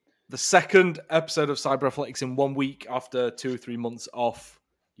the second episode of Cyber Athletics in 1 week after 2 or 3 months off.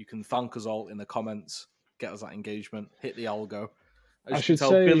 You can thank us all in the comments, get us that engagement, hit the algo. As you can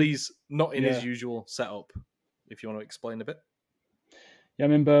tell, Billy's not in his usual setup, if you want to explain a bit. Yeah,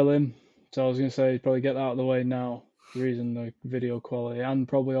 I'm in Berlin, so I was going to say probably get that out of the way now. The reason the video quality and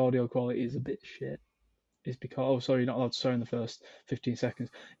probably audio quality is a bit shit is because, you're not allowed to swear in the first 15 seconds,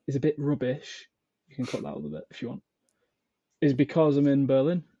 is a bit rubbish. You can cut that out a bit if you want. Is because I'm in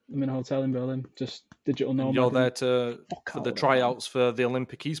Berlin. I'm in a hotel in Berlin, just digital nomad. And you're there for the tryouts for the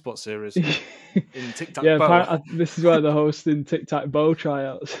Olympic esports series in Tic Tac Bow. This is where they're hosting Tic Tac Bow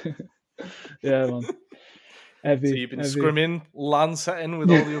tryouts. Yeah, man. Heavy, so you've been scrimming LAN setting with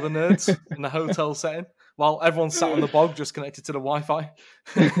all the other nerds in the hotel setting while everyone's sat on the bog just connected to the Wi-Fi.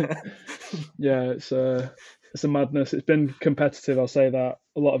 Yeah, it's a madness. It's been competitive, I'll say that.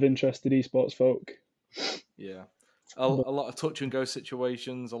 A lot of interested esports folk. Yeah. A lot of touch and go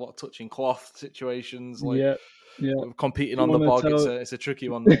situations, a lot of touching cloth situations. Competing on the bog, it's a tricky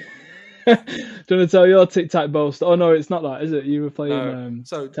one. Do you want to tell your Tic Tac boast? Oh no, it's not that, is it? You were playing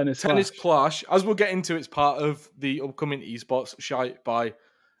Tennis Clash. As we'll get into, it's part of the upcoming esports shite by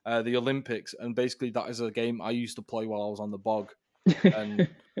the Olympics, and basically that is a game I used to play while I was on the bog, and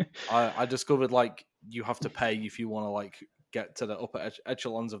I discovered you have to pay if you want to get to the upper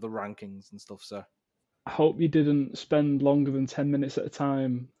echelons of the rankings and stuff. So I hope you didn't spend longer than 10 minutes at a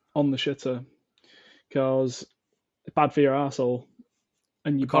time on the shitter, because it's bad for your arsehole.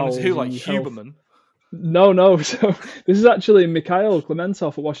 And your balls. Who, Huberman? No. So this is actually Mikhail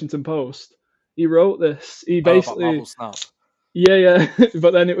Klementov at Washington Post. He wrote this. He basically... Yeah.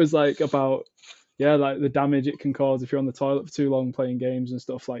 But then it was about the damage it can cause if you're on the toilet for too long playing games and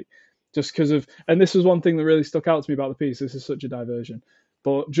stuff, just because of... And this was one thing that really stuck out to me about the piece. This is such a diversion.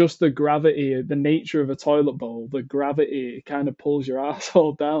 But just the gravity, the nature of a toilet bowl, the gravity kind of pulls your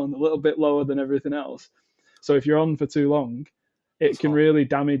asshole down a little bit lower than everything else. So if you're on for too long, it can really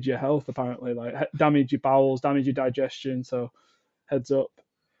damage your health, apparently, damage your bowels, damage your digestion. So heads up,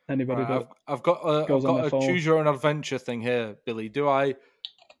 anybody I've got a choose your own adventure thing here, Billy. Do I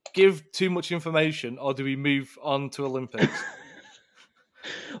give too much information or do we move on to Olympics?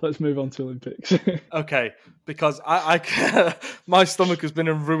 Let's move on to Olympics. Okay, because I my stomach has been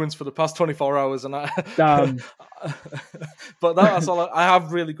in ruins for the past 24 hours, and damn. But that's all. I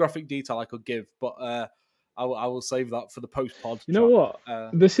have really graphic detail I could give, but I will save that for the post-pod. You know what?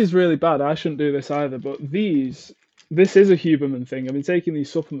 This is really bad. I shouldn't do this either. But this is a Huberman thing. I've been taking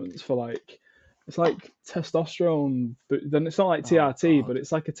these supplements for it's like testosterone, but then it's not like TRT, but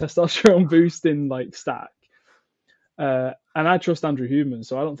it's like a testosterone boosting stack. And I trust Andrew Huberman,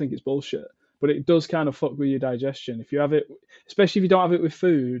 so I don't think it's bullshit. But it does kind of fuck with your digestion. If you have it, especially if you don't have it with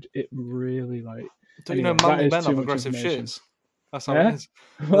food, it really Don't you know manly men have aggressive shits? That's how it is.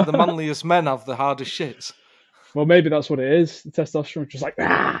 The manliest men have the hardest shits. Well, maybe that's what it is. The testosterone just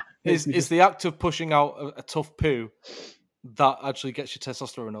It's the act of pushing out a tough poo that actually gets your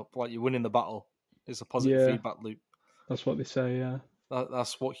testosterone up, you're winning the battle. It's a positive feedback loop. That's what they say, yeah.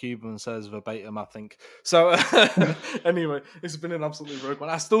 That's what Huberman says verbatim, I think. So, anyway, it's been an absolutely rogue one.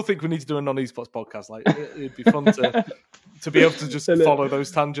 I still think we need to do a non-esports podcast. It'd be fun to be able to just follow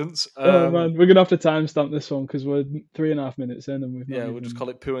those tangents. Oh, man. We're going to have to timestamp this one because we're 3.5 minutes in. And we'll just call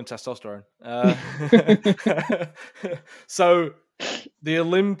it poo and testosterone. So, the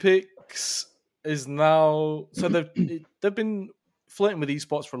Olympics is now... So, they've been flirting with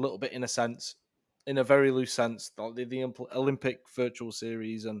esports for a little bit, in a sense. In a very loose sense, the Olympic virtual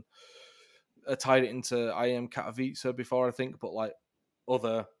series, and tied it into IEM Katowice before, I think, but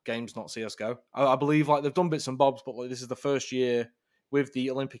other games, not CSGO. I believe they've done bits and bobs, but this is the first year with the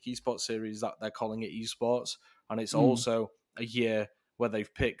Olympic esports series that they're calling it esports, and it's also a year where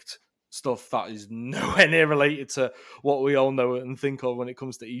they've picked stuff that is nowhere near related to what we all know and think of when it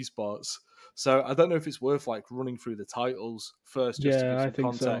comes to esports. So I don't know if it's worth running through the titles first, just to give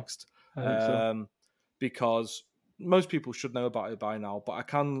some context. So. Because most people should know about it by now, but I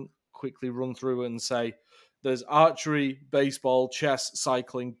can quickly run through and say there's archery, baseball, chess,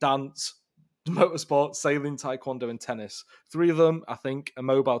 cycling, dance, motorsport, sailing, taekwondo, and tennis. 3 of them, I think, are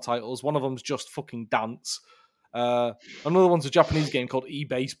mobile titles. One of them's just fucking dance. Another one's a Japanese game called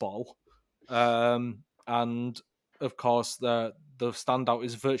e-baseball. And, of course, the standout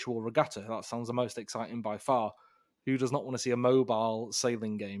is virtual regatta. That sounds the most exciting by far. Who does not want to see a mobile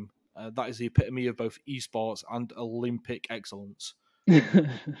sailing game? That is the epitome of both esports and Olympic excellence. It's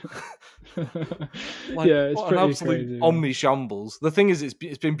an absolute crazy, omni shambles. The thing is,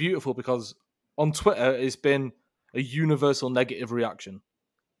 it's been beautiful because on Twitter it's been a universal negative reaction.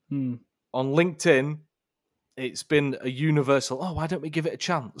 On LinkedIn, it's been a universal, oh, why don't we give it a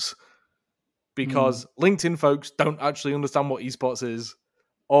chance? Because LinkedIn folks don't actually understand what esports is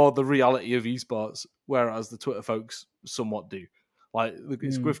or the reality of esports, whereas the Twitter folks somewhat do. Like,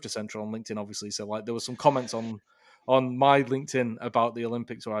 it's Grifter Central on LinkedIn, obviously. So, like, there were some comments on my LinkedIn about the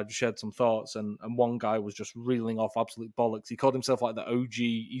Olympics where I just shared some thoughts, and one guy was just reeling off absolute bollocks. He called himself like the OG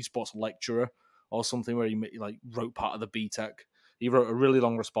esports lecturer or something, where he like wrote part of the BTEC. He wrote a really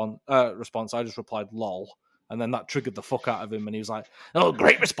long response. I just replied "lol," and then that triggered the fuck out of him, and he was like, "Oh,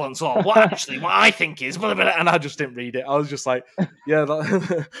 great response! Or what I think is," and I just didn't read it. I was just like, "Yeah,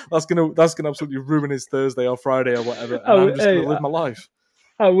 that's gonna absolutely ruin his Thursday or Friday or whatever," and I'm just gonna live my life.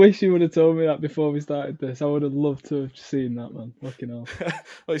 I wish you would have told me that before we started this. I would have loved to have seen that, man. Fucking hell.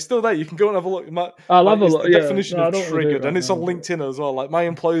 Well, it's still there. You can go and have a look. I'll have a look. The definition of triggered, and it's on LinkedIn as well. Like, my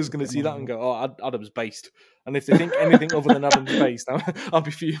employer's going to see that and go, "Oh, Adam's based." And if they think anything other than Adam's based, I'll be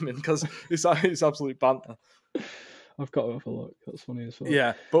fuming because it's absolute banter. I've got to have a look. That's funny as well.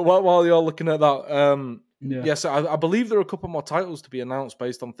 Yeah, but while you're looking at that, so I believe there are a couple more titles to be announced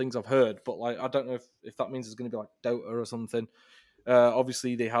based on things I've heard. But like, I don't know if that means it's going to be like Dota or something.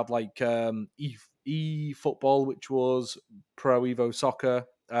 Obviously, they had like eFootball, which was Pro Evo Soccer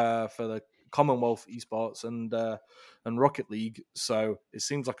for the Commonwealth esports, and Rocket League. So it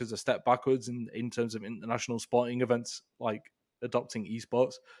seems like it's a step backwards in terms of international sporting events, like adopting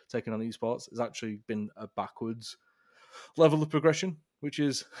esports, taking on esports. Has actually been a backwards level of progression, which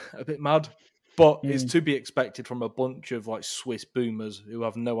is a bit mad. But it's to be expected from a bunch of like Swiss boomers who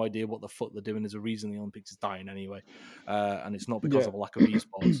have no idea what the fuck they're doing. There's a reason the Olympics is dying anyway, and it's not because of a lack of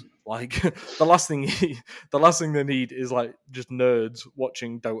esports. Like, the last thing they need is like just nerds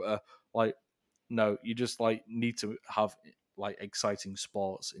watching Dota. Like, no, you just like need to have like exciting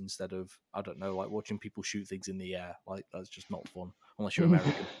sports instead of, I don't know, like watching people shoot things in the air. Like, that's just not fun unless you're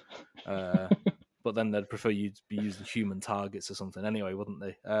American. But then they'd prefer you to be using human targets or something anyway, wouldn't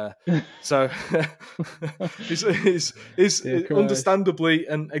they? So it's understandably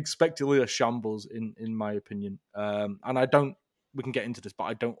and expectedly a shambles in my opinion. And we can get into this, but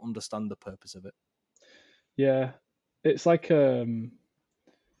I don't understand the purpose of it. Yeah, it's like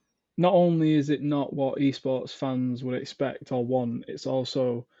not only is it not what esports fans would expect or want, it's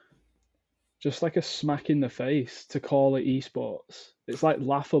also just like a smack in the face to call it esports. It's like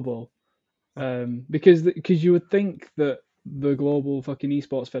laughable. Because you would think that the global fucking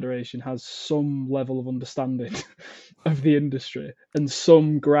esports federation has some level of understanding of the industry and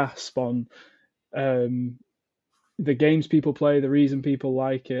some grasp on the games people play, the reason people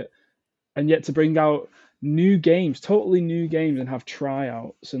like it, and yet to bring out new games, totally new games, and have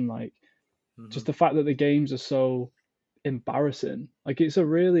tryouts and like just the fact that the games are so embarrassing. Like, it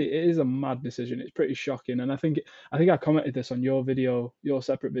is a mad decision. It's pretty shocking, and I think I commented this on your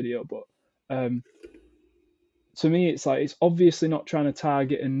separate video, but to me, it's like, it's obviously not trying to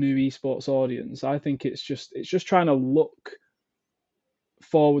target a new esports audience. I think it's just trying to look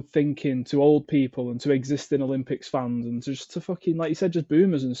forward thinking to old people and to existing Olympics fans and to fucking, like you said, just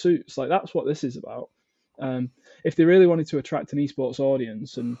boomers in suits. Like, that's what this is about. If they really wanted to attract an esports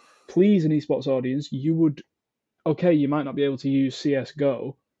audience and please an esports audience, you might not be able to use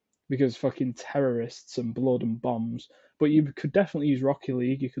CSGO because fucking terrorists and blood and bombs, but you could definitely use Rocket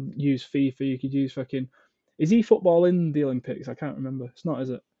League, you could use FIFA, you could use fucking... Is eFootball in the Olympics? I can't remember. It's not, is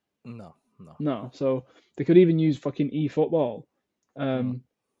it? No. So they could even use fucking eFootball. And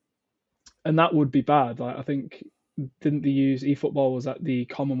that would be bad. Like, I think, didn't they use eFootball was at the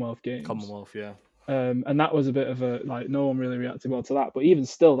Commonwealth Games? Commonwealth, yeah. And that was a bit of a, like, no one really reacted well to that. But even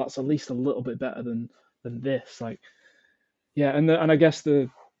still, that's at least a little bit better than this. Like, yeah, and I guess the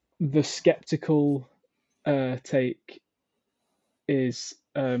skeptical take is,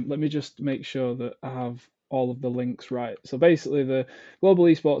 let me just make sure that I have all of the links right. So basically, the Global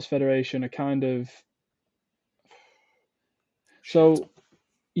Esports Federation are kind of... So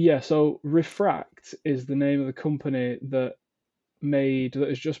Refract is the name of the company that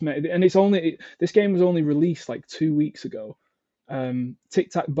has just made, and this game was only released like 2 weeks ago.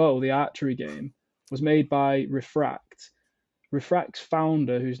 Tic Tac Bow, the archery game, was made by Refract. Refract's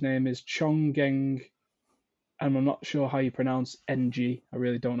founder, whose name is Chonggeng, and I'm not sure how you pronounce NG. I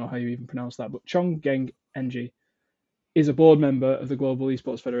really don't know how you even pronounce that, but Chonggeng NG is a board member of the Global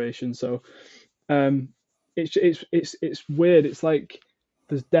Esports Federation. So it's weird. It's like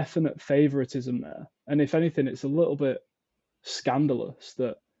there's definite favoritism there, and if anything, it's a little bit scandalous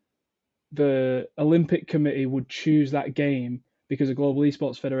that the Olympic Committee would choose that game because a Global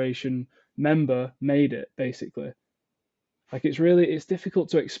Esports Federation member made it, basically. Like, it's difficult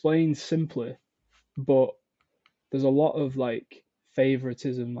to explain simply, but there's a lot of like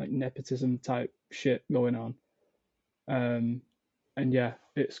favoritism, like nepotism type shit going on. And yeah,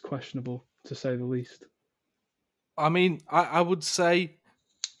 it's questionable to say the least. I mean, I would say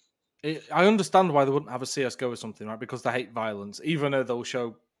I understand why they wouldn't have a CS:GO or something, right? Because they hate violence, even though they'll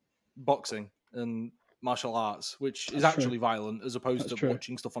show boxing and martial arts, which is That's true. actually violent as opposed That's to true.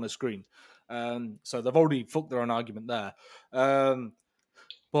 watching stuff on a screen. So they've already fucked their own argument there.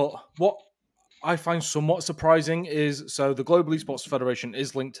 But what I find somewhat surprising is the Global Esports Federation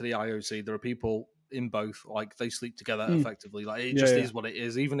is linked to the IOC. There are people in both, like they sleep together effectively. Like it just is what it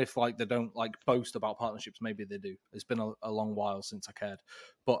is. Even if like they don't like boast about partnerships, maybe they do. It's been a long while since I cared.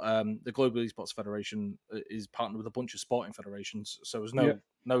 But the Global Esports Federation is partnered with a bunch of sporting federations, so there's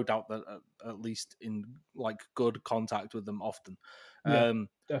no doubt that at least in like good contact with them often.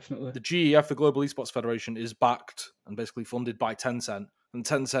 Definitely. The GEF, the Global Esports Federation, is backed and basically funded by Tencent. And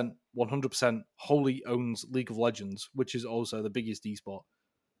Tencent 100% wholly owns League of Legends, which is also the biggest esport.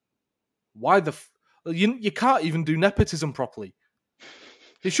 Why you can't even do nepotism properly.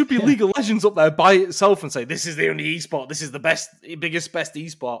 It should be League of Legends up there by itself and say, this is the only esport, this is the best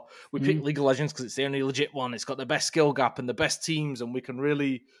esport. We pick League of Legends because it's the only legit one. It's got the best skill gap and the best teams, and we can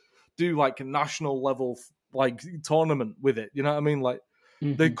really do like a national level like tournament with it. You know what I mean? Like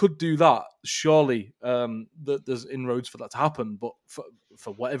they could do that, surely. That there's inroads for that to happen, but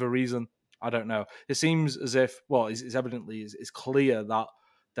for whatever reason, I don't know. It seems as if, well, it's clear that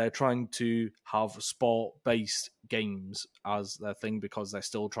they're trying to have sport-based games as their thing because they're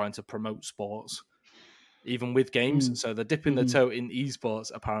still trying to promote sports, even with games. So they're dipping their toe in esports,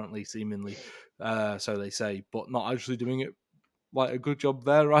 apparently, seemingly, so they say, but not actually doing it like a good job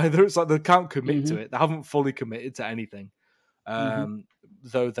there either. It's like they can't commit to it. They haven't fully committed to anything.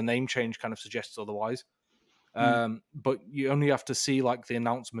 Though the name change kind of suggests otherwise. But you only have to see like the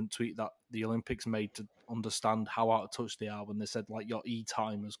announcement tweet that the Olympics made to understand how out of touch they are when they said like your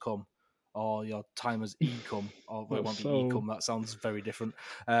time has come, or your time has come, or it won't be come. That sounds very different.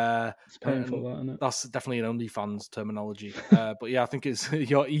 It's painful, that, isn't it? That's definitely an OnlyFans terminology. But yeah, I think it's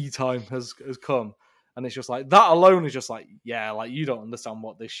your time has come. And it's just like that alone is just like, yeah, like you don't understand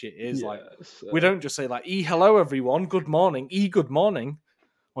what this shit is. Like we don't just say like hello everyone, good morning, good morning.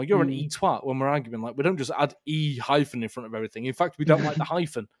 Well, you're an twat when we're arguing. Like we don't just add hyphen in front of everything. In fact, we don't like the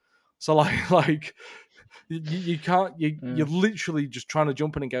hyphen. So like you can't you're literally just trying to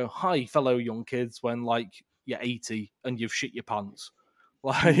jump in and go, hi, fellow young kids, when like you're 80 and you've shit your pants.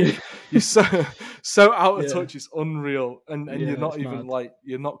 Like you're so out of touch, it's unreal, and you're not even like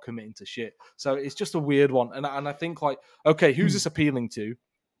you're not committing to shit. So it's just a weird one, and I think like, okay, who's this appealing to?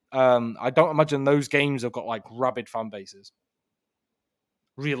 I don't imagine those games have got like rabid fan bases.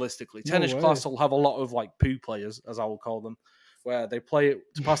 Realistically, Tennis Class will have a lot of like poo players, as I will call them, where they play it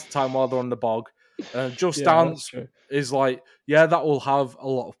to pass the time while they're on the bog. Just Dance is like, yeah, that will have a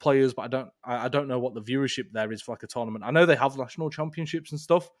lot of players, but I don't know what the viewership there is for like a tournament. I know they have national championships and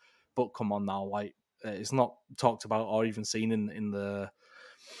stuff, but come on now, like it's not talked about or even seen in the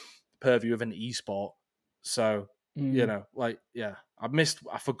purview of an esport. So you know, like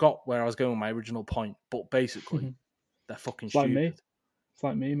I forgot where I was going with my original point, but basically they're fucking stupid. It's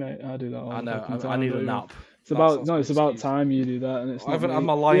like me, mate. I do that all the fucking time. I need a nap. It's about time you do that, and it's. I haven't had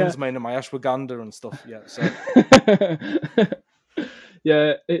my lion's mane and my ashwagandha and stuff yet. So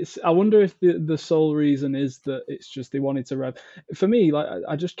yeah, it's. I wonder if the sole reason is that it's just they wanted to rev. For me, like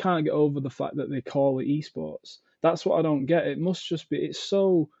I just can't get over the fact that they call it esports. That's what I don't get. It must just be. It's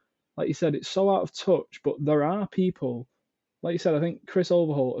so, like you said, it's so out of touch. But there are people, like you said. I think Chris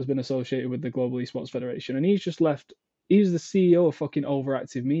Overholt has been associated with the Global Esports Federation, and he's just left. He's the CEO of fucking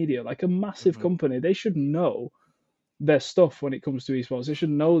Overactive Media, like a massive company. They should know their stuff when it comes to esports. They should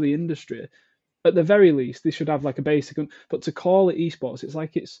know the industry. At the very least, they should have like a basic. But to call it esports, it's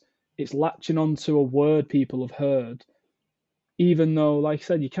like it's latching onto a word people have heard, even though, like I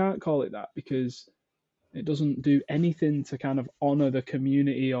said, you can't call it that because it doesn't do anything to kind of honor the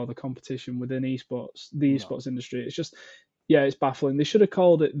community or the competition within esports, the esports industry. It's just, it's baffling. They should have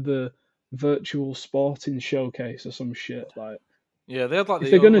called it the virtual sporting showcase or some shit. Like, yeah, they had like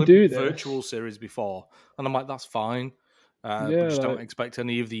if they're going to do this, virtual series before, and I'm like, that's fine. But just don't expect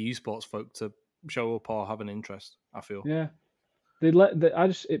any of the esports folk to show up or have an interest. I feel. Yeah,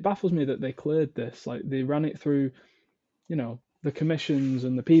 it baffles me that they cleared this. Like they ran it through, the commissions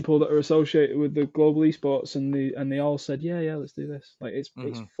and the people that are associated with the global esports, and they all said, yeah, let's do this. Like it's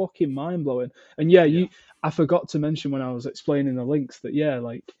fucking mind blowing. And I forgot to mention when I was explaining the links that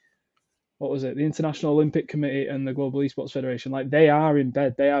like, what was it? The International Olympic Committee and the Global Esports Federation, like they are in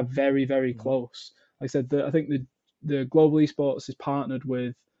bed. They are very, very close. Like I said, I think the Global Esports is partnered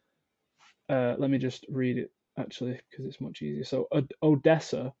with. Let me just read it actually because it's much easier. So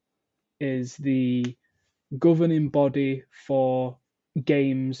Odessa is the governing body for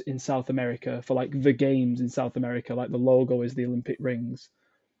games in South America, for like the games in South America, like the logo is the Olympic rings.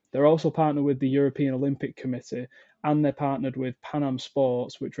 They're also partnered with the European Olympic Committee, and they're partnered with Pan Am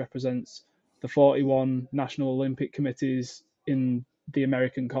Sports, which represents the 41 national Olympic committees in the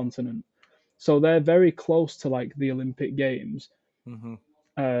American continent. So they're very close to like the Olympic Games. Mm-hmm.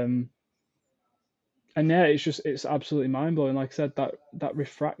 And yeah, it's absolutely mind blowing. Like I said, that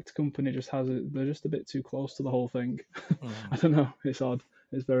Refract company just has it. They're just a bit too close to the whole thing. I don't know. It's odd.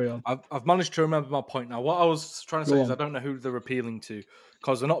 It's very odd. I've managed to remember my point now. What I was trying to say Go is I on. don't know who they're appealing to,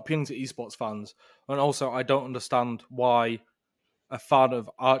 because they're not appealing to esports fans, and also I don't understand why a fan of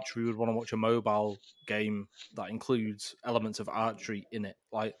archery would want to watch a mobile game that includes elements of archery in it.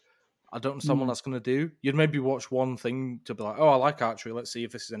 Like, I don't understand what that's going to do. You'd maybe watch one thing to be like, oh, I like archery. Let's see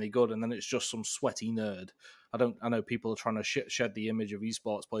if this is any good. And then it's just some sweaty nerd. I know people are trying to shed the image of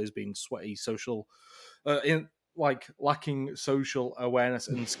esports players being sweaty, social, lacking social awareness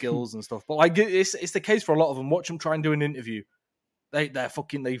and skills and stuff. But like, it's the case for a lot of them. Watch them try and do an interview.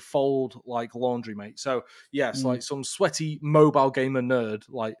 They fold like laundry, mate. So yes, like some sweaty mobile gamer nerd,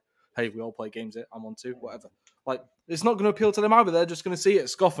 like, hey, we all play games here, I'm on too, whatever. Like, it's not going to appeal to them either. They're just going to see it,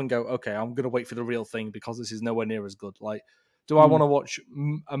 scoff, and go, okay, I'm going to wait for the real thing because this is nowhere near as good. Like, do I want to watch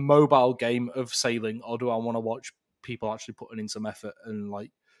a mobile game of sailing, or do I want to watch people actually putting in some effort and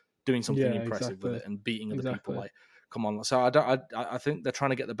like doing something impressive with it and beating other people? Like, come on. So I think they're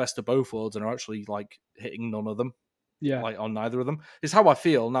trying to get the best of both worlds and are actually like hitting none of them. Yeah. Like on neither of them. It's how I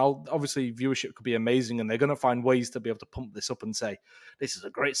feel. Now, obviously, viewership could be amazing, and they're going to find ways to be able to pump this up and say, this is a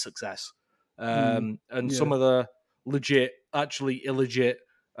great success. And some of the legit, actually illegit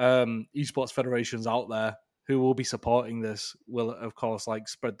esports federations out there who will be supporting this will, of course, like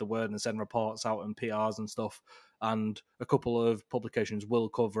spread the word and send reports out and PRs and stuff. And a couple of publications will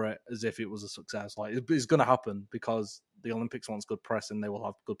cover it as if it was a success. Like, it's going to happen because the Olympics wants good press and they will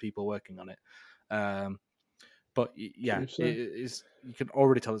have good people working on it. But yeah, you can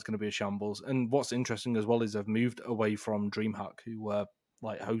already tell it's going to be a shambles. And what's interesting as well is they've moved away from DreamHack, who were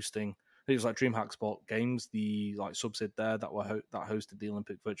like hosting. It was like DreamHack Sport Games, the like subsid there that hosted the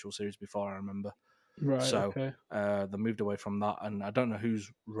Olympic Virtual Series before. I remember. Right. So okay. they moved away from that, and I don't know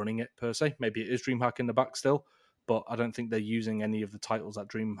who's running it per se. Maybe it is DreamHack in the back still, but I don't think they're using any of the titles that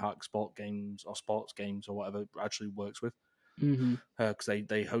DreamHack Sport Games or Sports Games or whatever actually works with. Because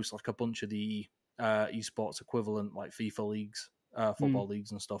they host like a bunch of the esports equivalent, like FIFA leagues, football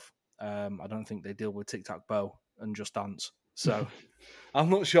leagues and stuff. I don't think they deal with Tic Tac Bow and Just Dance. So I'm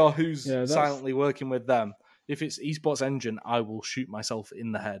not sure who's silently working with them. If it's Esports Engine, I will shoot myself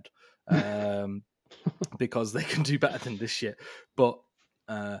in the head because they can do better than this shit. But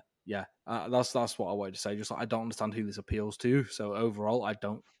that's what I wanted to say. Just like, I don't understand who this appeals to. So overall, I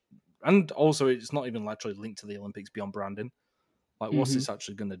don't. And also, it's not even literally linked to the Olympics beyond branding. Like, what's this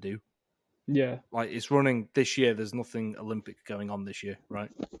actually going to do? Yeah. Like, it's running this year. There's nothing Olympic going on this year, right?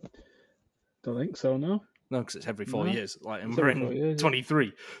 Don't think so, no. No, because it's every 4 years. Like, and we're in 23.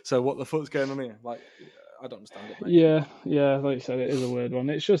 Yeah. So what the fuck's going on here? Like, I don't understand it, mate. Yeah. Like you said, it is a weird one.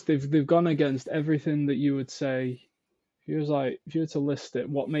 It's just they've gone against everything that you would say. If you were to list it,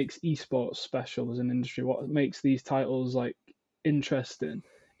 what makes esports special as an industry? What makes these titles like interesting?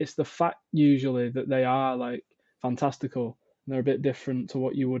 It's the fact usually that they are like fantastical. They're a bit different to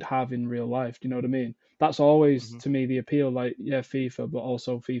what you would have in real life. Do you know what I mean? That's always to me the appeal. Like, yeah, FIFA, but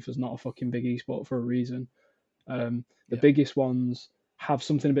also FIFA's not a fucking big esport for a reason. The biggest ones have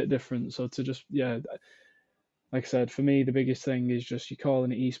something a bit different. So to just like I said, for me the biggest thing is just you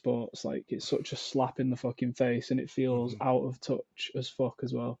calling it esports. Like, it's such a slap in the fucking face, and it feels out of touch as fuck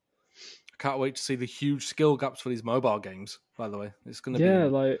as well. Can't wait to see the huge skill gaps for these mobile games, by the way. It's going to be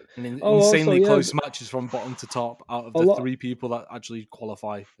insanely also, close matches from bottom to top out of the three people that actually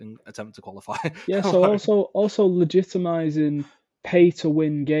qualify and attempt to qualify. Yeah, so also legitimizing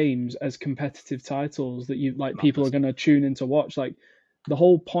pay-to-win games as competitive titles that you like people are going to tune in to watch. Like, the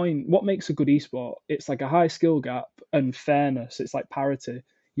whole point, what makes a good esport, it's like a high skill gap and fairness. It's like parity.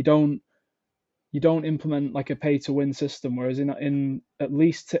 You don't implement like a pay-to-win system, whereas in at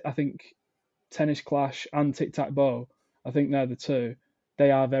least I think Tennis Clash and Tic Tac Bow, I think they're the two.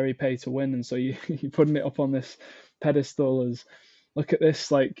 They are very pay to win, and so you're putting it up on this pedestal as, look at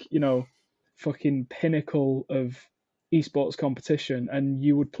this, like, fucking pinnacle of esports competition, and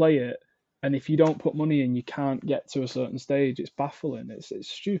you would play it, and if you don't put money in, you can't get to a certain stage. It's baffling. It's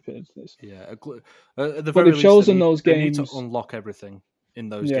stupid. At the very least, chosen those games. They need to unlock everything in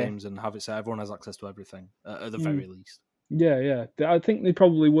those games and have it so everyone has access to everything at the very least. Yeah. I think they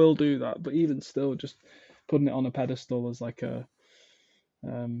probably will do that, but even still, just putting it on a pedestal as like a,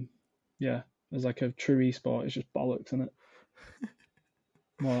 as like a true esport is just bollocks, isn't it?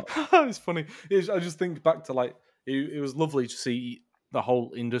 What? It's funny. I just think back to like it was lovely to see the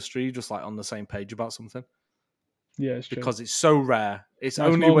whole industry just like on the same page about something. Yeah, it's true. Because it's so rare. It's nice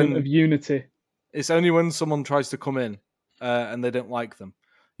only moment when of unity. It's only when someone tries to come in and they don't like them.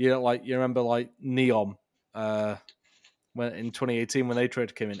 You remember like Neom when in 2018 when they tried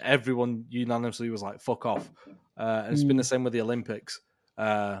to come in, everyone unanimously was like "fuck off," and it's been the same with the Olympics.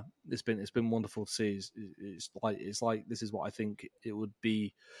 It's been wonderful to see. It's like this is what I think it would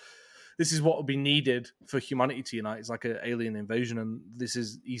be. This is what would be needed for humanity to unite. It's like an alien invasion, and this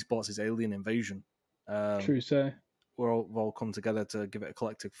is esports is alien invasion. True say. We've all come together to give it a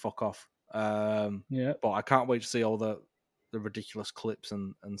collective fuck off. Yeah. But I can't wait to see all the ridiculous clips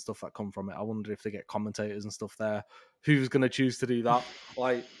and stuff that come from it. I wonder if they get commentators and stuff there. Who's going to choose to do that?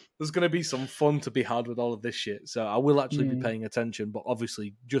 Like, there's going to be some fun to be had with all of this shit. So I will actually be paying attention, but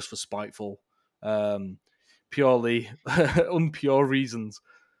obviously just for spiteful, purely unpure reasons.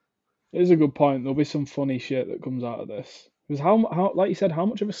 It is a good point. There'll be some funny shit that comes out of this. Because how like you said, how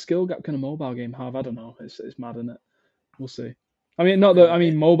much of a skill gap can a mobile game have? I don't know. It's mad, isn't it? We'll see. I mean, not that I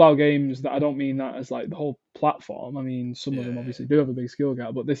mean mobile games. That I don't mean that as like the whole platform. I mean, some of them obviously do have a big skill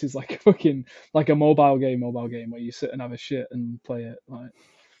gap, but this is like a fucking like a mobile game where you sit and have a shit and play it. Like,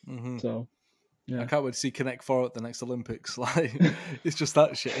 so yeah. I can't wait to see Connect 4 at the next Olympics. Like, it's just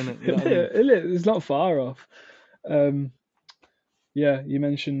that shit, isn't it? You know what I mean? It's not far off. Yeah, you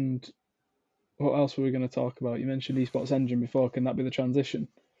mentioned. What else were we going to talk about? You mentioned esports engine before. Can that be the transition?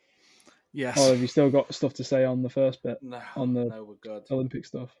 Yes. Or have you still got stuff to say on the first bit? No, we're good. Olympic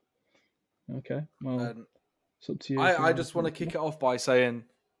stuff. Okay, well, it's up to you. I just want to kick it off by saying,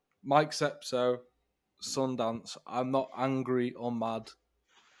 Mike Sepso, Sundance, I'm not angry or mad.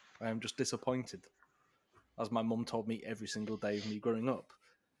 I am just disappointed, as my mum told me every single day of me growing up.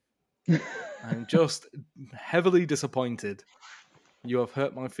 I'm just heavily disappointed. You have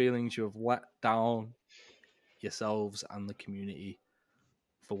hurt my feelings. You have let down yourselves and the community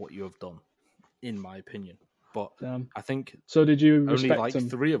for what you have done, in my opinion. But I think so. Did you only respect like him?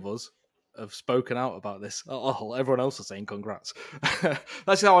 3 of us have spoken out about this. Oh, everyone else is saying congrats.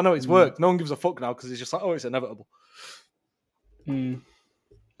 That's how I know it's worked. No one gives a fuck now because it's just like, oh, it's inevitable.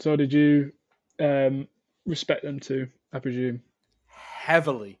 So did you respect them too, I presume?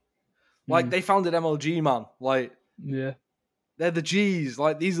 Heavily. Like, they founded MLG, man. Like, yeah. They're the G's.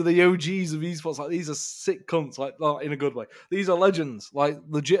 Like, these are the OGs of esports. Like, these are sick cunts. Like, not in a good way. These are legends. Like,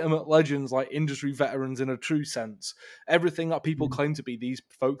 legitimate legends. Like, industry veterans in a true sense. Everything that people claim to be, these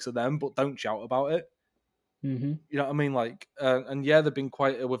folks are them, but don't shout about it. Mm-hmm. You know what I mean? Like, and yeah, they've been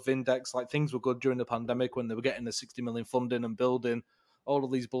quite with Vindex. Like, things were good during the pandemic when they were getting the 60 million funding and building all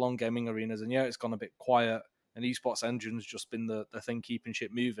of these belong gaming arenas. And yeah, it's gone a bit quiet. And esports engine's just been the thing keeping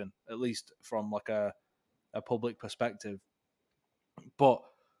shit moving, at least from like a public perspective. But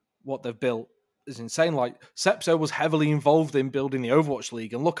what they've built is insane. Like, Sepso was heavily involved in building the Overwatch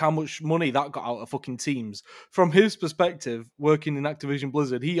League, and look how much money that got out of fucking teams. From his perspective, working in Activision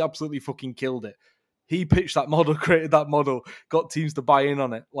Blizzard, he absolutely fucking killed it. He pitched that model, created that model, got teams to buy in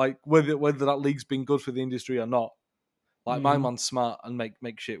on it. Like, whether that league's been good for the industry or not. Like, my man's smart and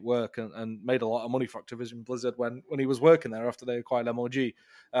make shit work, and made a lot of money for Activision Blizzard when he was working there after they acquired MLG.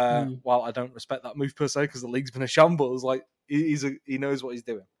 While I don't respect that move per se because the league's been a shambles, like, he knows what he's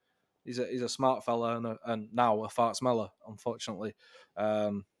doing. He's a smart fella and now a fart smeller, unfortunately,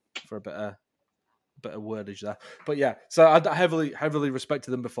 for a bit of wordage there. But yeah, so I heavily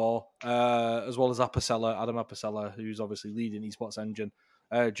respected them before, as well as Adam Apicella, who's obviously leading esports engine.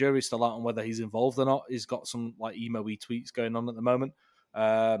 Jury's still out on whether he's involved or not. He's got some like emo-y tweets going on at the moment,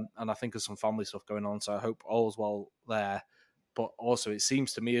 and I think there's some family stuff going on. So I hope all's well there. But also, it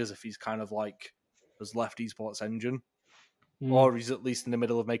seems to me as if he's kind of like has left esports engine, or he's at least in the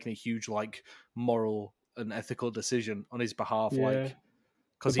middle of making a huge like moral and ethical decision on his behalf, like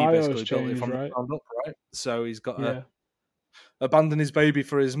because he basically built it from the ground up, right? So he's got to abandon his baby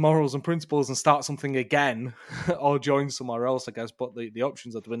for his morals and principles and start something again, or join somewhere else, I guess. But the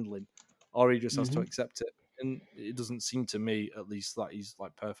options are dwindling, or he just has to accept it. And it doesn't seem to me, at least, that he's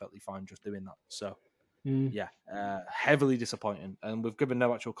like perfectly fine just doing that. So yeah, heavily disappointing. And we've given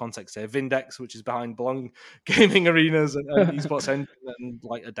no actual context here. Vindex, which is behind Belong Gaming Arenas and esports engine and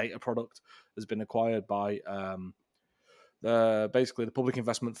like a data product, has been acquired by basically the Public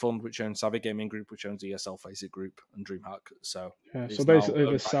Investment Fund, which owns Savvy Gaming Group, which owns ESL, Faceit Group, and DreamHack. So basically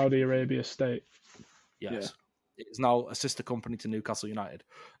the Saudi Arabia state. Yes, it's now a sister company to Newcastle United,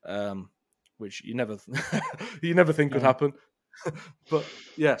 which you never think could happen. But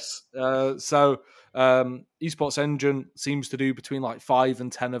yes, so Esports Engine seems to do between like 5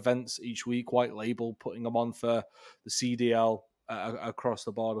 and 10 events each week, white label, putting them on for the CDL across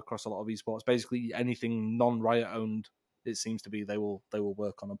the board, across a lot of esports. Basically, anything non-Riot owned, it seems to be they will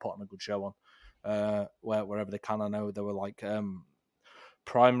work on and put on a good show on wherever they can. I know there were like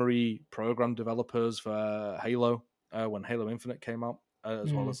primary program developers for Halo when Halo Infinite came out,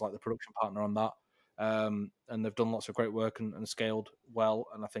 as well as like the production partner on that. And they've done lots of great work and scaled well,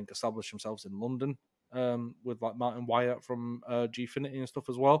 and I think established themselves in London with like Martin Wyatt from Gfinity and stuff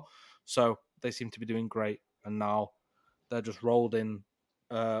as well. So they seem to be doing great, and now they're just rolled in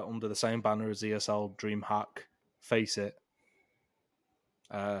under the same banner as ESL, DreamHack, Face It.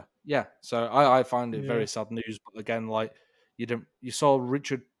 Yeah, so I find it very sad news. But again, like you saw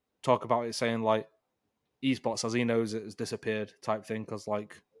Richard talk about it, saying like esports as he knows it has disappeared type thing, because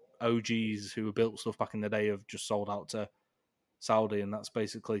like OGs who built stuff back in the day have just sold out to Saudi, and that's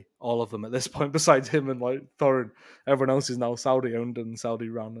basically all of them at this point, besides him and like Thorin. Everyone else is now Saudi owned and Saudi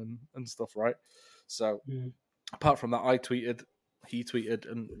run and stuff, right? So apart from that, I tweeted, he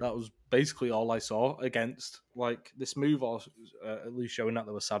tweeted, and that was basically all I saw against like this move, or at least showing that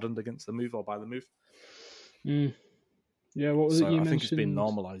they were saddened against the move or by the move. Yeah, what was it you mentioned? I think it's been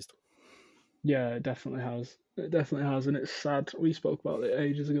normalised. Yeah, it definitely has. It definitely has, and it's sad. We spoke about it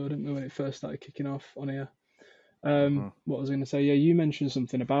ages ago, didn't we, when it first started kicking off on here? What was I going to say? Yeah, you mentioned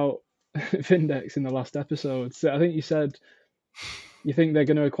something about Vindex in the last episode. So I think you said you think they're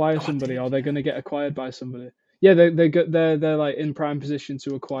going to acquire somebody, or they're going to get acquired by somebody. Yeah, they're like in prime position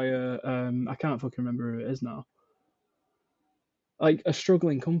to acquire. I can't fucking remember who it is now. Like a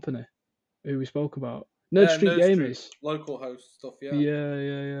struggling company who we spoke about. Nerd Street Gamers, local host stuff.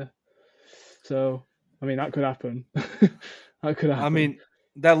 Yeah. So I mean, that could happen. That could happen. I mean,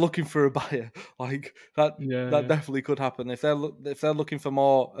 they're looking for a buyer. Like that definitely could happen if they're looking for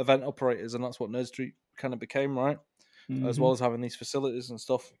more event operators, and that's what Nerd Street kind of became, right? As well as having these facilities and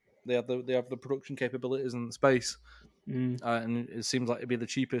stuff, they have the production capabilities and the space, and it seems like it'd be the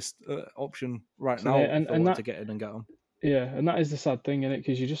cheapest option right now if they want to get in and get them. Yeah, and that is the sad thing, isn't it?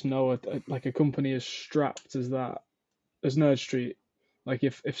 Because you just know like a company as strapped as that, as Nerd Street. Like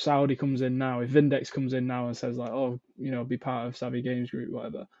if Saudi comes in now, if Vindex comes in now and says like, oh, be part of Savvy Games Group,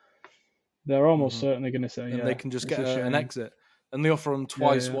 whatever, they're almost certainly going to say, and they can just get an exit, and they offer them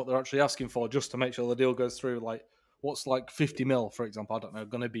twice what they're actually asking for, just to make sure the deal goes through. Like, what's like 50 mil, for example, I don't know,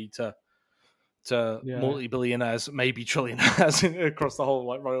 going to be to multi-billionaires, maybe trillionaires across the whole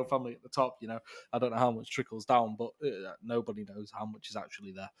like royal family at the top. I don't know how much trickles down, but nobody knows how much is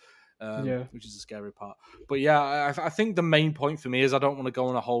actually there, which is the scary part. But yeah, I think the main point for me is I don't want to go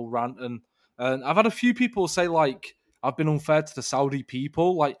on a whole rant, and I've had a few people say like I've been unfair to the Saudi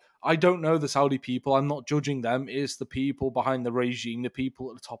people. Like, I don't know the Saudi people. I'm not judging them. It's the people behind the regime, the people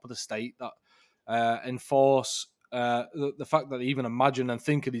at the top of the state that enforce the fact that they even imagine and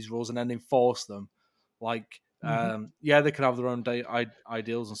think of these rules and then enforce them. Like, they can have their own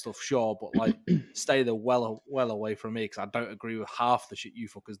ideals and stuff, sure, but like, stay there well away from me, because I don't agree with half the shit you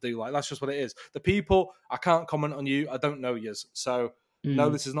fuckers do. Like, that's just what it is. The people, I can't comment on you. I don't know yous, so.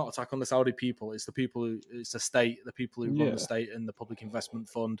 No, this is not attack on the Saudi people. It's the people it's the state, the people who run the state and the public investment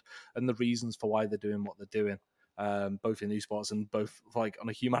fund, and the reasons for why they're doing what they're doing, both in esports and both like on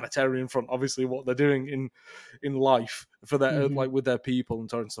a humanitarian front. Obviously, what they're doing in life for their like with their people and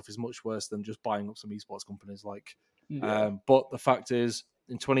torrent stuff is much worse than just buying up some esports companies. Like, but the fact is,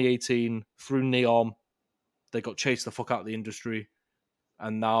 in 2018, through Neon, they got chased the fuck out of the industry,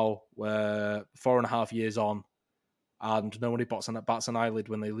 and now we're 4.5 years on. And nobody bats an eyelid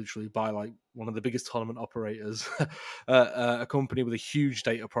when they literally buy like one of the biggest tournament operators, a company with a huge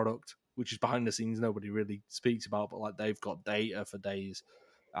data product, which is behind the scenes nobody really speaks about, but like they've got data for days,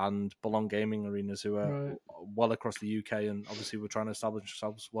 and Belong Gaming Arenas, who are well across the UK, and obviously we're trying to establish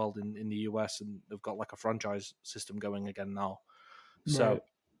ourselves well in the US, and they've got like a franchise system going again now. So,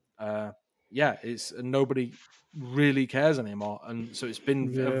 it's nobody really cares anymore, and so it's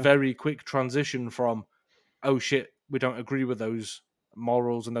been a very quick transition from, oh shit, we don't agree with those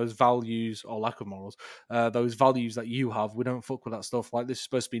morals and those values, or lack of morals, those values that you have. We don't fuck with that stuff. Like, this is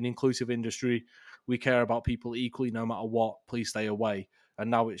supposed to be an inclusive industry. We care about people equally, no matter what. Please stay away. And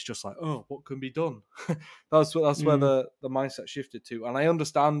now it's just like, oh, what can be done? That's where the mindset shifted to. And I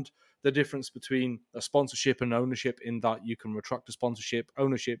understand the difference between a sponsorship and ownership, in that you can retract a sponsorship.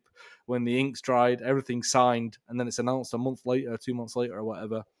 Ownership, when the ink's dried, everything's signed, and then it's announced a month later, 2 months later, or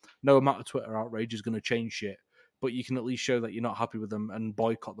whatever. No amount of Twitter outrage is going to change shit, but you can at least show that you're not happy with them and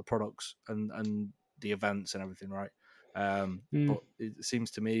boycott the products and the events and everything, right? But it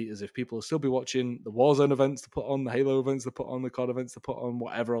seems to me as if people will still be watching the Warzone events to put on, the Halo events to put on, the COD events to put on,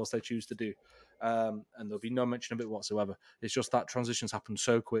 whatever else they choose to do. And there'll be no mention of it whatsoever. It's just that transition's happened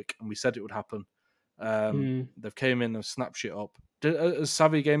so quick, and we said it would happen. They've came in and snapped shit up. A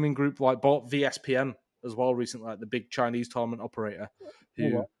Savvy Gaming Group bought VSPN as well recently, like the big Chinese tournament operator,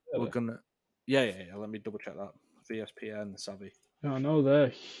 who were gonna. Yeah. Let me double check that. VSPN, Savvy. I know they're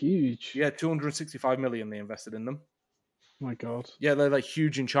huge. Yeah, 265 million they invested in them. My God. Yeah, they're like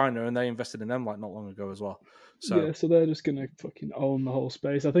huge in China, and they invested in them like not long ago as well. So so they're just gonna fucking own the whole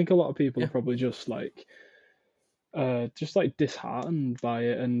space. I think a lot of people are probably just disheartened by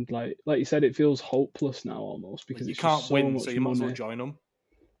it, and like you said, it feels hopeless now almost because you it's can't just so win, much so you might as well join them.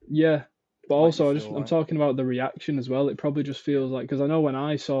 Yeah, but also I'm talking about the reaction as well. It probably just feels like, because I know when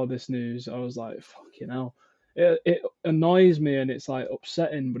I saw this news, I was like, fucking hell. It annoys me and it's like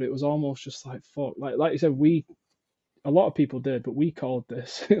upsetting, but it was almost just like fuck. Like you said, a lot of people did, but we called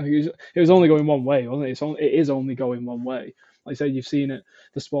this. It was only going one way, wasn't it? It is only going one way. Like I said, you've seen it,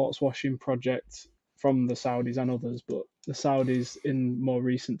 the sports washing project from the Saudis and others, but the Saudis in more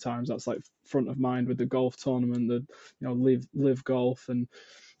recent times, that's like front of mind with the golf tournament, live golf and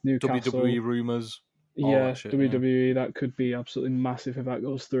Newcastle. WWE rumors. Yeah, shit, WWE, that could be absolutely massive if that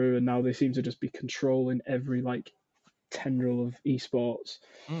goes through. And now they seem to just be controlling every like tendril of esports.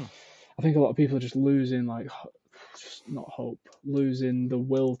 I think a lot of people are just losing not hope, losing the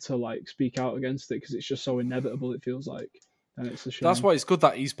will to like speak out against it because it's just so inevitable. It feels like, and it's a shame. That's why it's good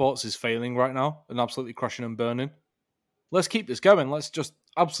that esports is failing right now and absolutely crashing and burning. Let's keep this going. Let's just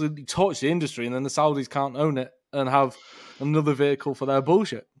absolutely torch the industry, and then the Saudis can't own it and have another vehicle for their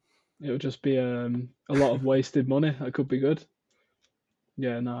bullshit. It would just be a lot of wasted money. That could be good.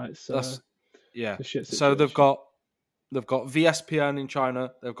 Yeah, no, it's a shit situation. So they've got VSPN in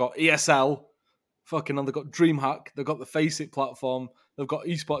China. They've got ESL. They've got DreamHack. They've got the Faceit platform. They've got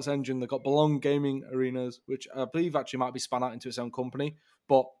Esports Engine. They've got Belong Gaming Arenas, which I believe actually might be spun out into its own company.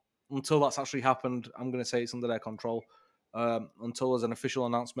 But until that's actually happened, I'm going to say it's under their control. Until there's an official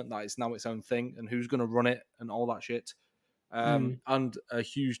announcement that it's now its own thing and who's going to run it and all that shit. And a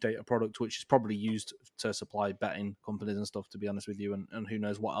huge data product, which is probably used to supply betting companies and stuff, to be honest with you, and who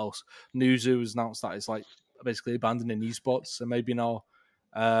knows what else. Newzoo has announced that it's like basically abandoning esports, so maybe now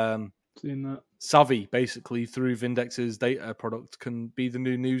seeing that Savvy, basically through Vindex's data product, can be the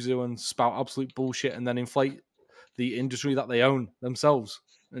new Newzoo and spout absolute bullshit and then inflate the industry that they own themselves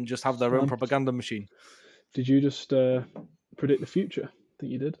and just have their own propaganda machine. Did you just predict the future? I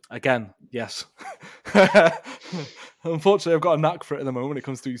think you did. Again, yes. Unfortunately, I've got a knack for it at the moment when it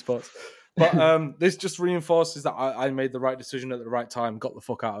comes to esports. But this just reinforces that I made the right decision at the right time, got the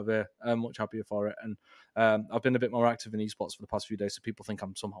fuck out of here. I'm much happier for it. And I've been a bit more active in esports for the past few days, so people think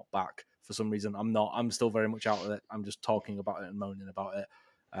I'm somehow back. For some reason, I'm not. I'm still very much out of it. I'm just talking about it and moaning about it.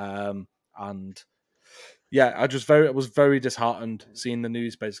 And yeah, I was very disheartened seeing the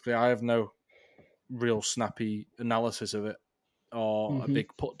news, basically. I have no real snappy analysis of it or a big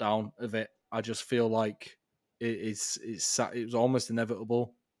put down of it. I just feel like it was almost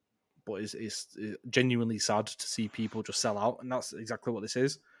inevitable, but it's genuinely sad to see people just sell out, and that's exactly what this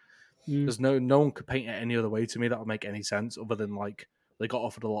is. There's no one could paint it any other way to me that would make any sense other than like they got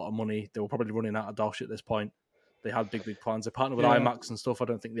offered a lot of money. They were probably running out of dosh at this point. They had big plans. They partnered with IMAX and stuff. I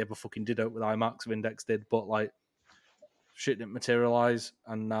don't think they ever fucking did it with IMAX. Vindex did, but like shit didn't materialize,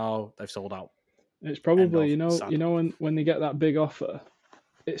 and now they've sold out. It's probably when they get that big offer,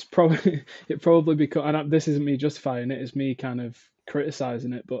 it's probably because, and this isn't me justifying it, it's me kind of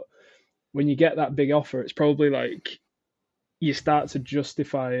criticizing it, but when you get that big offer, it's probably like you start to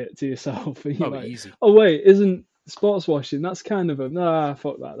justify it to yourself. And you're easy. Oh wait, isn't sports washing? That's kind of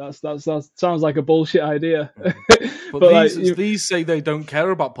fuck that. That sounds like a bullshit idea. But these say they don't care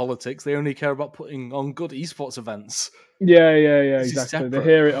about politics. They only care about putting on good esports events. Yeah, exactly. They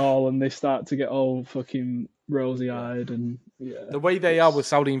hear it all and they start to get all fucking rosy-eyed and the way they are with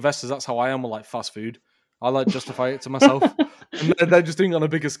Saudi investors, that's how I am with like fast food. I like justify it to myself, and they're just doing it on a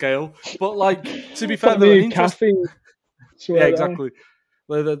bigger scale. But like, to be fair, caffeine. Yeah, exactly.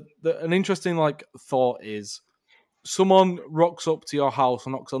 An interesting like thought is someone rocks up to your house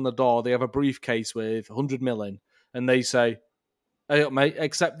and knocks on the door. They have a briefcase with 100 million, and they say, "Hey, mate,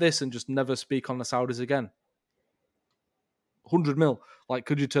 accept this and just never speak on the Saudis again." 100 mil. Like,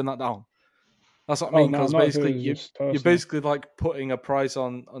 could you turn that down? That's what I mean, because basically you're basically like putting a price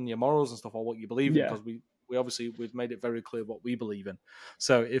on your morals and stuff or what you believe in, because we've made it very clear what we believe in.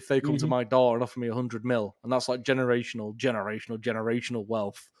 So if they come to my door and offer me 100 mil, and that's like generational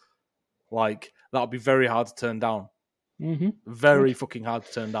wealth, like that would be very hard to turn down. Very fucking hard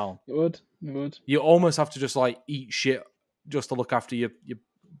to turn down. It would. It would. You almost have to just like eat shit just to look after your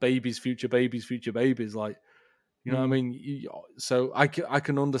future babies. Like, you know what I mean? So I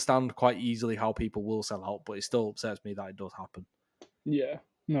can understand quite easily how people will sell out, but it still upsets me that it does happen. Yeah.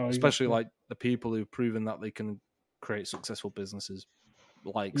 No, especially exactly. like the people who've proven that they can create successful businesses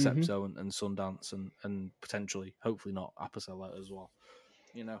like Sepso and Sundance and potentially, hopefully not Apicella as well.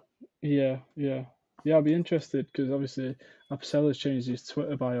 You know? Yeah. I'll be interested because obviously Apicella's changed his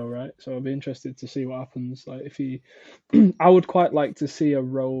Twitter bio, right? So I'll be interested to see what happens. Like if he, I would quite like to see a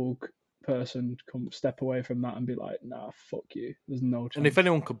rogue person come step away from that and be like, nah, fuck you. There's no chance. And if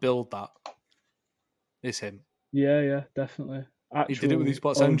anyone could build that, it's him. Yeah, definitely. He did it with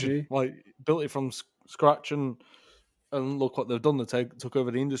esports engine, like built it from scratch, and look what they've done. They took over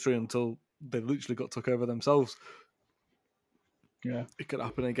the industry until they literally got took over themselves. Yeah, it could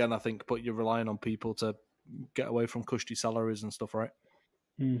happen again, I think, but you're relying on people to get away from cushy salaries and stuff, right?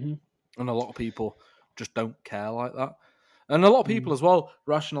 And a lot of people just don't care like that, and a lot of people as well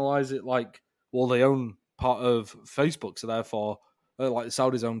rationalize it like, well, they own part of Facebook, so therefore, like the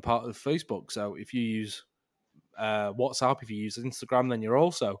Saudis own part of Facebook. So if you use WhatsApp, if you use Instagram, then you're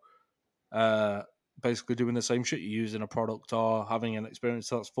also basically doing the same shit you're using a product or having an experience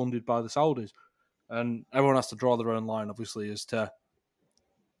that's funded by the Saudis. And everyone has to draw their own line, obviously, as to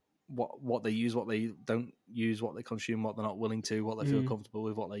what they use, what they don't use, what they consume, what they're not willing to, what they feel comfortable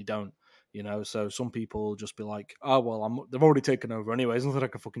with, what they don't. You know, so some people will just be like, "Oh well, they've already taken over anyway. There's nothing I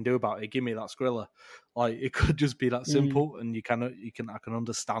can fucking do about it. Give me that Skrilla." Like, it could just be that simple, and I can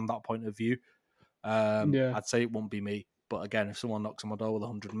understand that point of view. I'd say it won't be me, but again, if someone knocks on my door with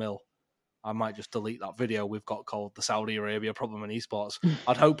 100 mil, I might just delete that video we've got called the Saudi Arabia problem in esports.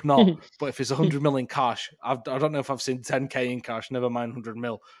 I'd hope not, but if it's 100 mil in cash, I don't know if I've seen 10k in cash, never mind 100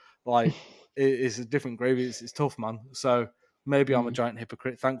 mil. Like, it's a different gravy. It's tough, man. So maybe I'm a giant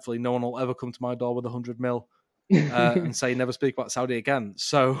hypocrite. Thankfully, no one will ever come to my door with 100 mil and say never speak about Saudi again.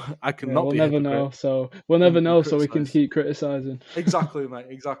 So I cannot we'll be never a hypocrite. know. So we'll never know. So we can keep criticizing. Exactly, mate.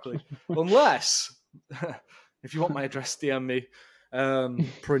 Exactly. Unless, if you want my address, DM me.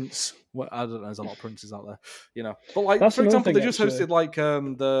 Prince. Well, I don't know. There's a lot of princes out there, you know. But like, That's for example, thing, they just hosted like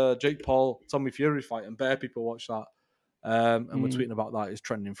the Jake Paul Tommy Fury fight, and bare people watch that. And we're tweeting about that. It's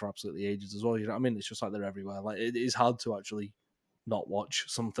trending for absolutely ages as well. You know what I mean? It's just like they're everywhere. Like, it is hard to actually not watch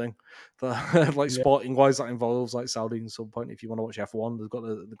something that, like, sporting wise, that involves like Saudi at some point. If you want to watch F1, they've got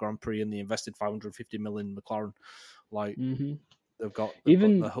the Grand Prix and they invested 550 million in McLaren. Like, they've got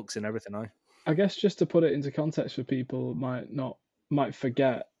the hooks in everything. I guess just to put it into context for people might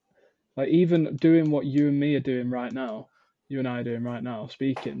forget, like, even doing what you and me are doing right now, you and I are doing right now,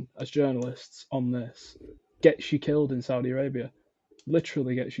 speaking as journalists on this, gets you killed in Saudi Arabia.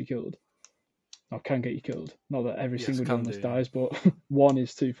 Literally gets you killed. Or can get you killed. Not that every single journalist dies, but one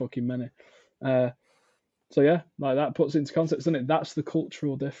is too fucking many. So yeah, like, that puts it into context, doesn't it? That's the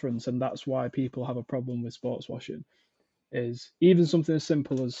cultural difference, and that's why people have a problem with sports washing. Is even something as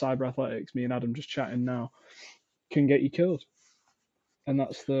simple as cyber athletics, me and Adam just chatting now, can get you killed. And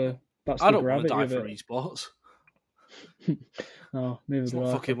that's the gravity of it. I don't want to die for esports. No, neither it's do not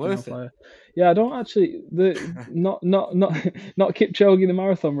I. Fucking worth it. Yeah, I don't actually. Not Kipchoge, the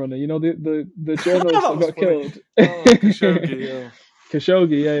marathon runner. You know, the journalist that got killed. Khashoggi,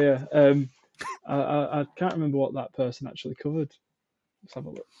 Khashoggi, yeah. I can't remember what that person actually covered. Let's have a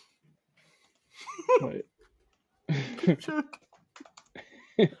look. Wait.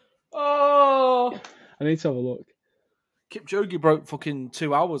 Oh, I need to have a look. Kipchoge broke fucking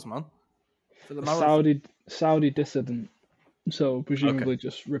 2 hours, man, for the marathon. Saudi dissident, so presumably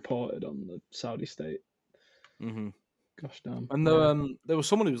just reported on the Saudi state. Gosh damn. And there was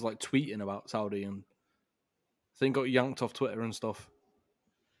someone who was like tweeting about Saudi and I think got yanked off Twitter and stuff.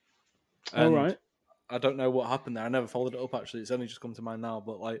 And right. I don't know what happened there. I never followed it up, actually. It's only just come to mind now,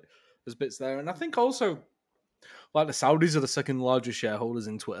 but like, there's bits there. And I think also, like, the Saudis are the second largest shareholders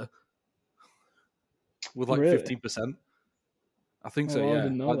in Twitter with like 15%. I think so, yeah.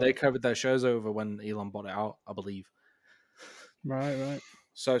 Like, they carried their shares over when Elon bought it out, I believe. Right.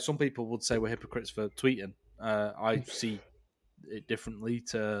 So some people would say we're hypocrites for tweeting. I see it differently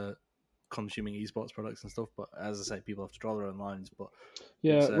to consuming esports products and stuff, but as I say, people have to draw their own lines. But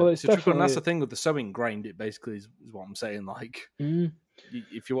yeah, it's definitely, and that's the thing with the so ingrained. It basically is what I'm saying. Like,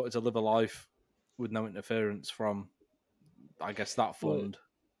 if you wanted to live a life with no interference from, I guess, that fund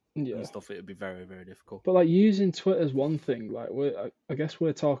and stuff, it would be very, very difficult. But like, using Twitter is one thing. Like, I guess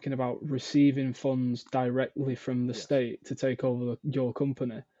we're talking about receiving funds directly from the state to take over your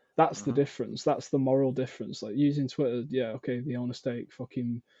company. That's the difference. That's the moral difference. Like, using Twitter, they own a stake.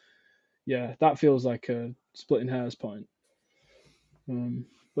 Fucking, that feels like a splitting hairs point.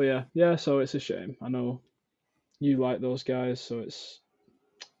 But yeah. So it's a shame. I know you like those guys, so it's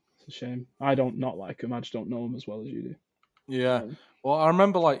a shame. I don't not like them. I just don't know them as well as you do. Yeah. Well, I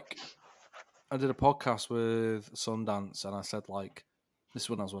remember I did a podcast with Sundance, and I said this is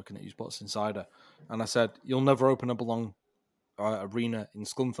when I was working at esports Insider, and I said you'll never open a belong arena in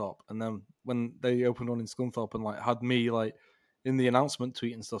Scunthorpe, and then when they opened one in Scunthorpe and had me in the announcement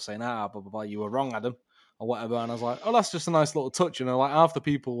tweet and stuff saying blah blah blah, you were wrong, Adam, or whatever, and I was like, oh, that's just a nice little touch, half the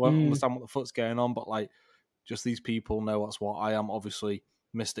people won't understand what the fuck's going on, but just these people know what's what. I am obviously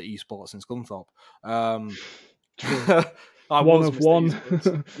Mr. Esports in Scunthorpe. I one was of Mr. one,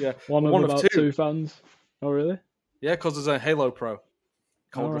 Esports. Yeah, one of about two fans. Oh really? Yeah, because there's a Halo pro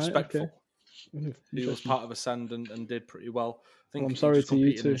called Respectful. Okay. He was part of Ascend and did pretty well. I think I'm sorry he was to you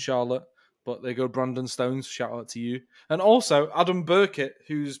competing in Charlotte, but they go Brandon Stones. Shout out to you. And also Adam Burkett,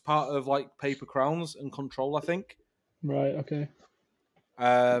 who's part of Paper Crowns and Control, I think. Right, okay.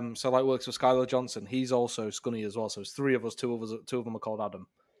 So works for Skylar Johnson. He's also Scunny as well. So it's three of us, two of them are called Adam.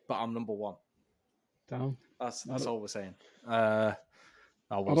 But I'm number one. Damn. That's all we're saying. I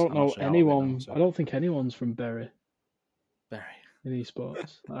don't know anyone. I don't think anyone's from Bury. In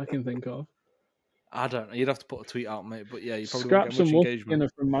esports that I can think of. I don't know. You'd have to put a tweet out, mate. But yeah, you probably Scraps won't get much and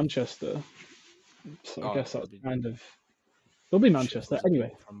engagement. from Manchester. So I guess that's kind of. They'll be Manchester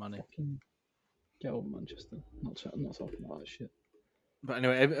anyway. From money. Get over Manchester. I'm not talking about that shit. But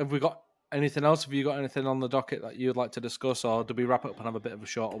anyway, have we got anything else? Have you got anything on the docket that you'd like to discuss, or do we wrap up and have a bit of a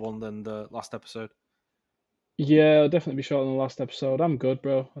shorter one than the last episode? Yeah, I'll definitely be shorter than the last episode. I'm good,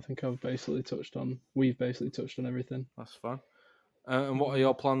 bro. I think we've basically touched on everything. That's fine. And what are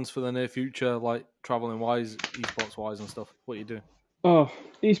your plans for the near future, traveling wise, esports wise, and stuff? What are you doing? Oh,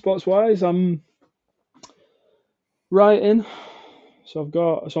 esports wise, I'm writing. So I'm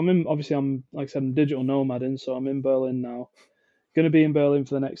like I said, I'm digital nomading, so I'm in Berlin now. Going to be in Berlin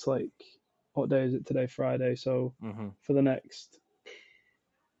for the next, what day is it today? Friday. So for the next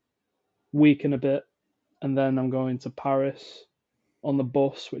week and a bit. And then I'm going to Paris on the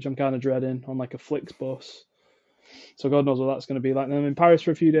bus, which I'm kind of dreading, on a Flix bus. So God knows what that's going to be like. And I'm in Paris for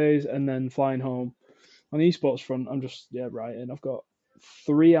a few days and then flying home. On the esports front, I'm just, writing. I've got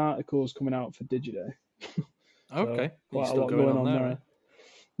 3 articles coming out for Digiday. Okay. Quite a lot going on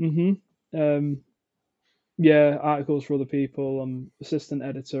there. Yeah, articles for other people. I'm assistant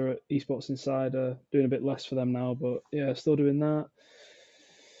editor at Esports Insider, doing a bit less for them now, but yeah, still doing that.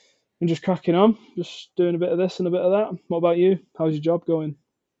 And just cracking on, just doing a bit of this and a bit of that. What about you? How's your job going?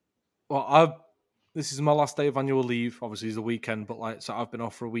 Well, this is my last day of annual leave. Obviously, it's the weekend, but so I've been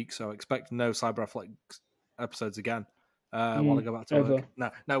off for a week, so I expect no Cyber Athletics episodes again while I go back to work.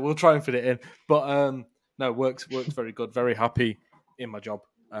 No, we'll try and fit it in. But no, works very good. Very happy in my job,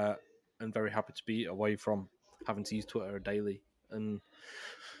 and very happy to be away from having to use Twitter daily and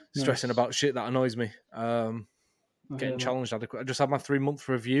stressing about shit that annoys me. Getting challenged adequately. I just had my 3-month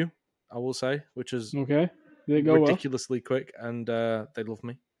review, I will say, which is ridiculously quick, and they love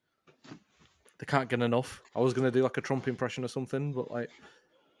me. They can't get enough. I was going to do a Trump impression or something, but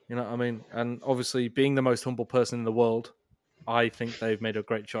you know what I mean? And obviously, being the most humble person in the world, I think they've made a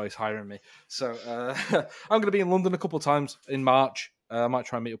great choice hiring me. So I'm going to be in London a couple of times in March. I might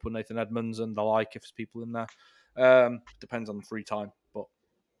try and meet up with Nathan Edmonds and the like if there's people in there. Depends on the free time. But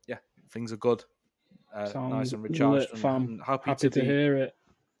yeah, things are good. Nice and recharged. And happy to hear it.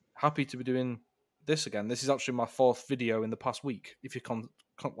 Happy to be doing this again. This is actually my 4th video in the past week. If you count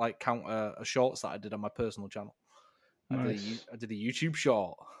a shorts that I did on my personal channel. Nice. I did a YouTube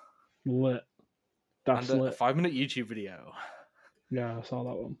short. Lit. That's and lit. A 5-minute YouTube video. Yeah, I saw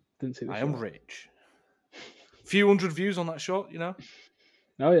that one. Didn't see the short. I am rich. Few hundred views on that short,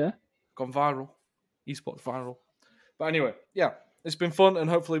 Oh, yeah. Gone viral. Esports viral. But anyway, yeah, it's been fun, and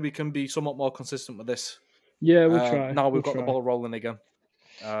hopefully we can be somewhat more consistent with this. Yeah, we'll try. Now we've got the ball rolling again.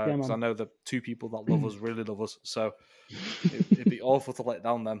 Because I know the 2 people that love us really love us. So it'd be awful to let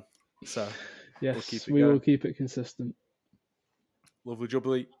down them. So yes, we will keep it consistent. Lovely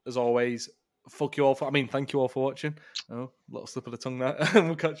jubbly, as always. Thank you all for watching. Oh, little slip of the tongue there. And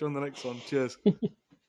we'll catch you on the next one. Cheers.